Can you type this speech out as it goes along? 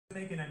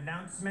make an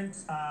announcement.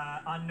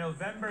 On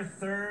November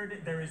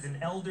 3rd, there is an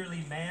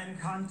elderly man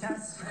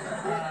contest.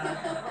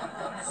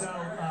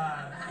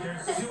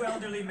 There's 2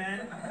 elderly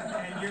men,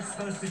 and you're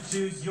supposed to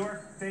choose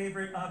your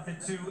favorite of the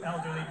 2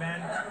 elderly men.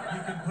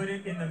 You can put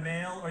it in the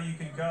mail, or you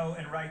can go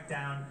and write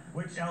down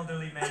which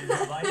elderly man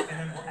you like, and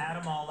then we'll add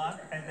them all up,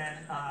 and then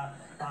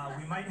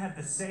we might have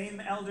the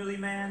same elderly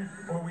man,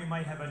 or we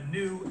might have a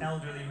new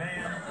elderly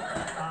man.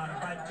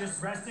 But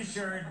just rest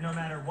assured, no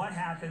matter what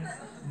happens,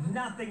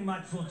 nothing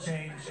much will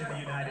change in the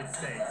United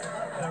States.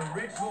 The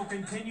rich will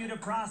continue to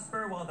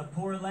prosper while the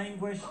poor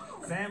languish.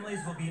 Families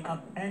will be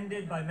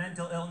upended by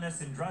mental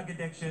illness and drug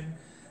addiction.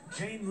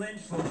 Jane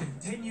Lynch will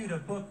continue to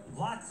book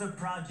lots of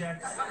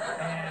projects,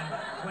 and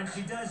when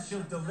she does,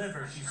 she'll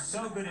deliver. She's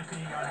so good at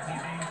being on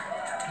TV.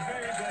 She's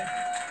very good.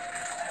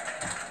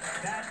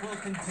 That will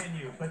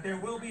continue, but there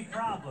will be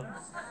problems.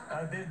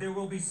 There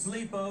will be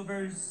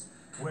sleepovers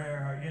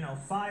where,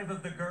 5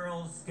 of the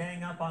girls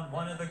gang up on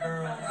one of the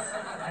girls,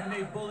 and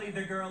they bully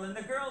the girl, and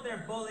the girl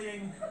they're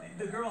bullying,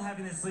 the girl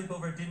having the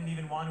sleepover didn't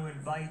even want to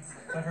invite,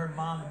 but her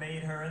mom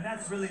made her, and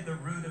that's really the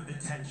root of the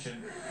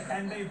tension.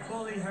 And they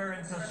bully her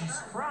until she's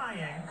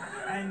crying,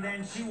 and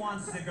then she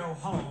wants to go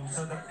home,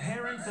 so the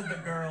parents of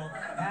the girl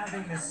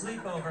having the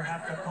sleepover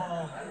have to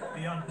call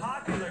the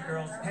unpopular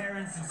girl's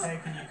parents and say,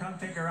 "Can you come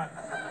pick her up?"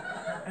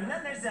 And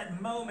then there's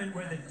that moment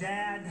where the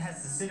dad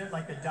has to sit at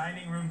the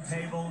dining room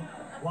table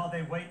while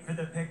they wait for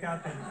the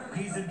pickup, and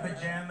he's in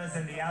pajamas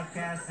and the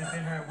outcast is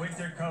in her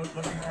winter coat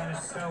looking kind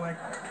of stoic,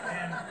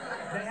 and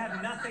they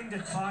have nothing to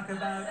talk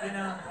about,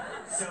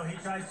 so he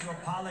tries to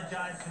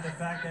apologize for the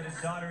fact that his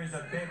daughter is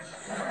a bitch,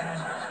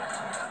 and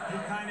he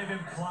kind of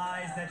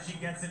implies that she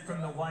gets it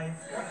from the wife.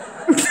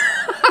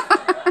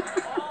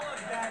 All of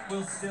that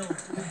will still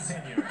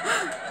continue.